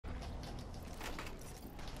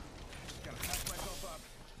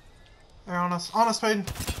They're on us. On us, Peyton.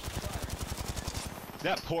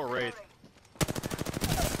 That poor Wraith.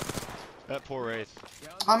 That poor Wraith.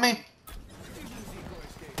 On me.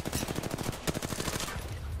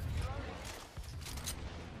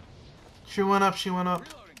 She went up, she went up.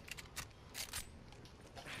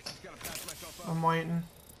 I'm waiting.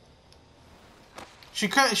 She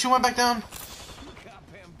went back down.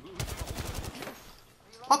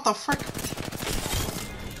 What the frick?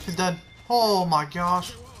 She's dead. Oh my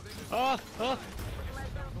gosh. Ah!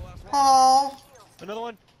 Oh. Another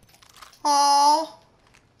one. Oh.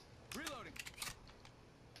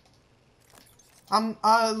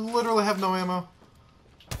 I literally have no ammo.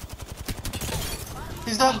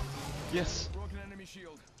 He's dead. Yes.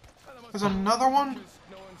 There's another one.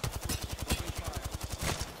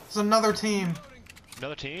 There's another team.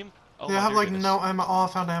 Another team? Oh, They my have dear like goodness. no ammo. Oh, I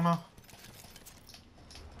found ammo.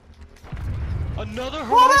 Another Horizon?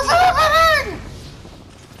 What is happening?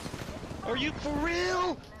 Are you for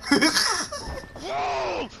real?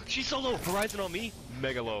 Whoa! She's so low. Horizon on me.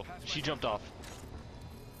 Mega low. She jumped off.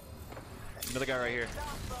 Another guy right here.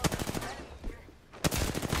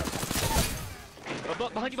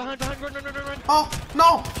 Behind you, behind, run. Oh,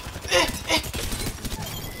 no!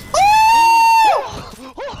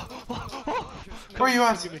 Where are you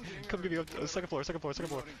at? Come give me up. Second floor.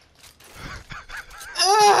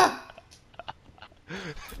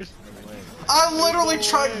 I literally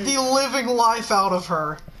tried the living life out of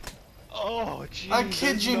her. Oh, jeez. I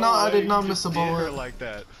kid you not, I did not miss a bullet. Like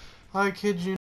that. I kid you